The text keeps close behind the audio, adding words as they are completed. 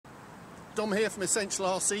Dom here from Essential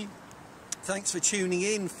RC. Thanks for tuning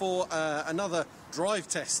in for another drive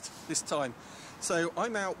test this time. So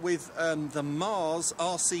I'm out with the Mars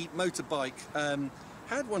RC motorbike.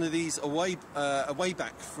 Had one of these a way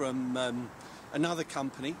back from another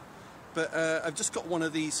company, but I've just got one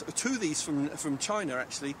of these, two of these from China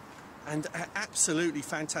actually, and absolutely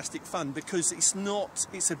fantastic fun because it's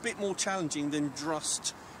a bit more challenging than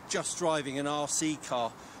just driving an RC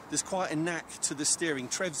car. There's quite a knack to the steering.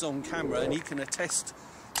 Trev's on camera and he can attest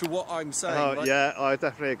to what I'm saying. Oh, right? Yeah, I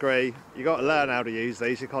definitely agree. You got to learn how to use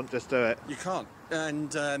these. You can't just do it. You can't.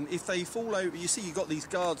 And if they fall over, you see, you've got these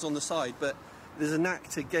guards on the side, but there's a knack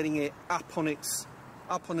to getting it up on its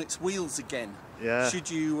wheels again. Yeah.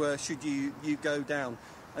 Should you go down?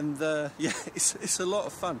 And yeah, it's a lot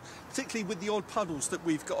of fun, particularly with the odd puddles that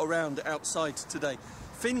we've got around outside today.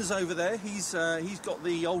 Finn's over there. He's got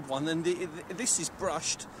the old one, and this is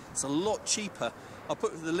brushed. It's a lot cheaper. I'll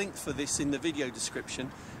put the link for this in the video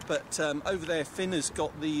description. But over there, Finn has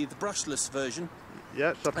got the brushless version.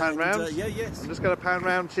 Yeah, so pan round. Yeah, yes. I'm just going to pan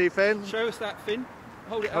round to you, Finn. Show us that, Finn.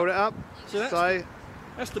 Hold it up. Hold it up. So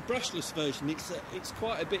that's the brushless version. It's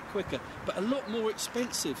quite a bit quicker, but a lot more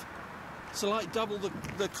expensive. So like double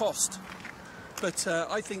the cost. But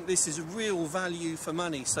I think this is a real value for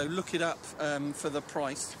money, so look it up for the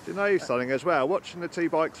price. Do you know something as well? Watching the two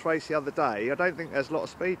bikes race the other day, I don't think there's a lot of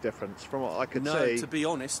speed difference from what I could see. No, to be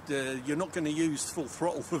honest, you're not going to use full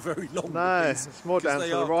throttle for very long. No, it's more down to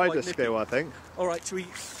the rider skill, I think. All right, shall we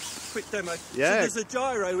quick demo? Yeah. So there's a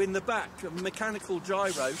gyro in the back, a mechanical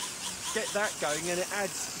gyro. Get that going and it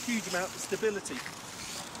adds a huge amount of stability.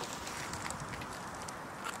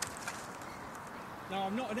 Now,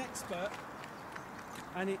 I'm not an expert,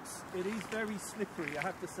 and it is very slippery, I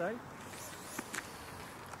have to say.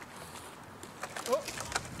 Oh.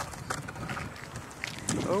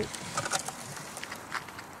 Oh.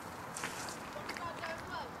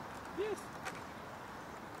 Yes.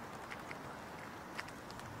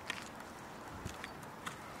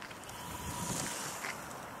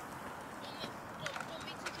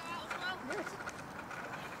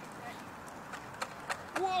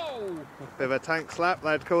 Whoa! Bit of a tank slap,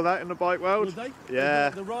 they'd call that in the bike world. Would they? Yeah.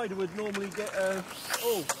 The rider would normally get oh.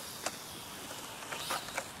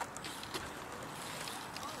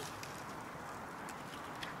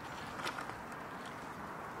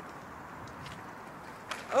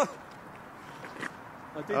 Oh!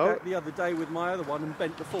 I did that the other day with my other one and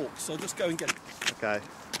bent the forks, so I'll just go and get it. Okay.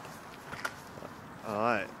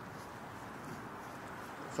 Alright.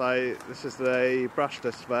 So this is the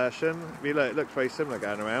brushless version. You look, it looks very similar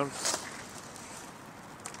going around.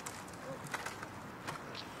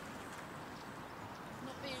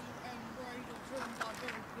 Not being worried or driven by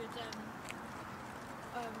very good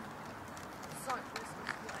cyclists.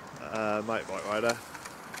 Motorbike rider.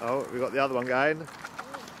 Oh, we've got the other one going.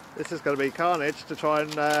 This is going to be carnage to try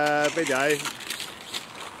and video.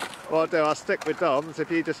 What I'll do, I'll stick with Dom's. If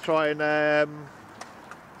you just try and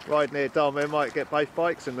ride near Dom, we might get both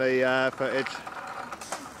bikes in the footage.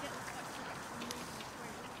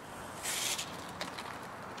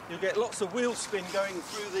 You'll get lots of wheel spin going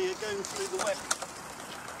through the wet.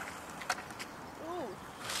 Oh,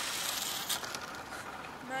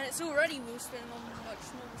 man, it's already wheel spinning on like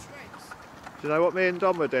small straights. Do you know what me and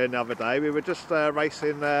Dom were doing the other day? We were just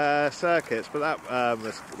racing circuits, but that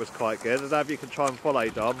was quite good. I don't know if you can try and follow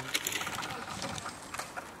Dom.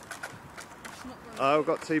 Oh, we've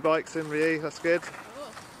got two bikes in with you, that's good.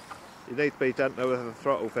 Oh. You need to be gentle with the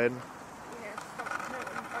throttle, Finn. Yeah,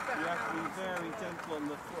 You have to be very gentle on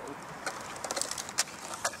the throttle.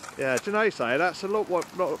 Yeah, do you know, so that's a lot what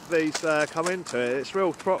of these come into it. It's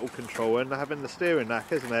real throttle control and having the steering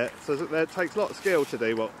knack, isn't it? So it takes a lot of skill to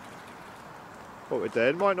do what we're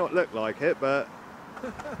doing. Might not look like it, but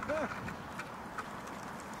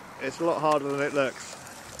it's a lot harder than it looks.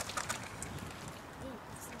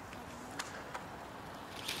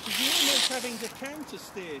 You're almost having to counter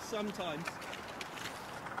steer sometimes.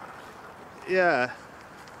 Yeah.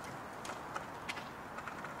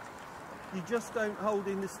 You just don't hold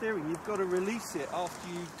in the steering. You've got to release it after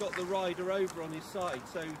you've got the rider over on his side.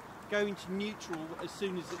 So go into neutral as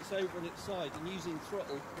soon as it's over on its side and using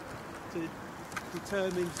throttle to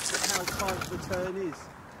determine how tight the turn is.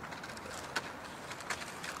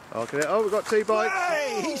 Okay. Oh, we've got two bikes.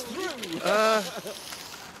 Hey, he's through!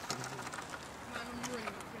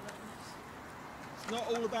 It's not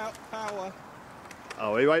all about power.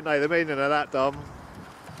 Oh, we won't know the meaning of that, Dom.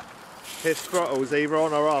 His throttle's either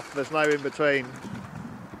on or off, there's no in between.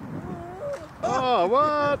 Oh,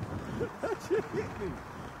 what? Come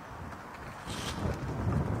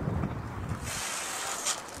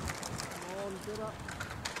on, get up.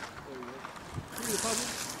 There we go. Through the puddle.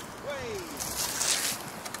 Way.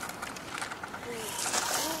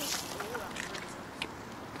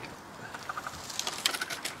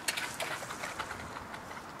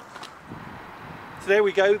 So there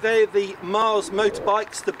we go, they're the Mars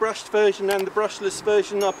motorbikes, the brushed version and the brushless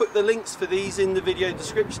version. I'll put the links for these in the video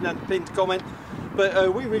description and the pinned comment.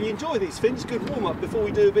 But we really enjoy these fins, good warm up before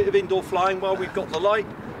we do a bit of indoor flying while we've got the light,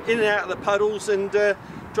 in and out of the puddles, and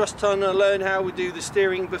just trying to learn how we do the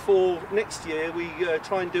steering before next year we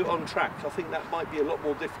try and do it on track. I think that might be a lot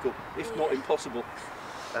more difficult, if not impossible.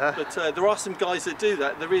 But there are some guys that do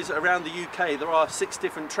that. There is, around the UK, there are 6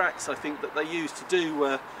 different tracks I think that they use to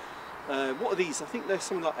do what are these? I think they're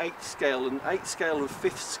something like 8th scale and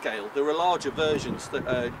 5th scale. There are larger versions that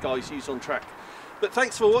guys use on track. But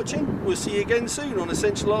thanks for watching. We'll see you again soon on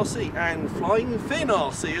Essential RC and Flying Fin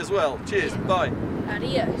RC as well. Cheers. Bye.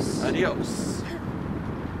 Adios. Adios.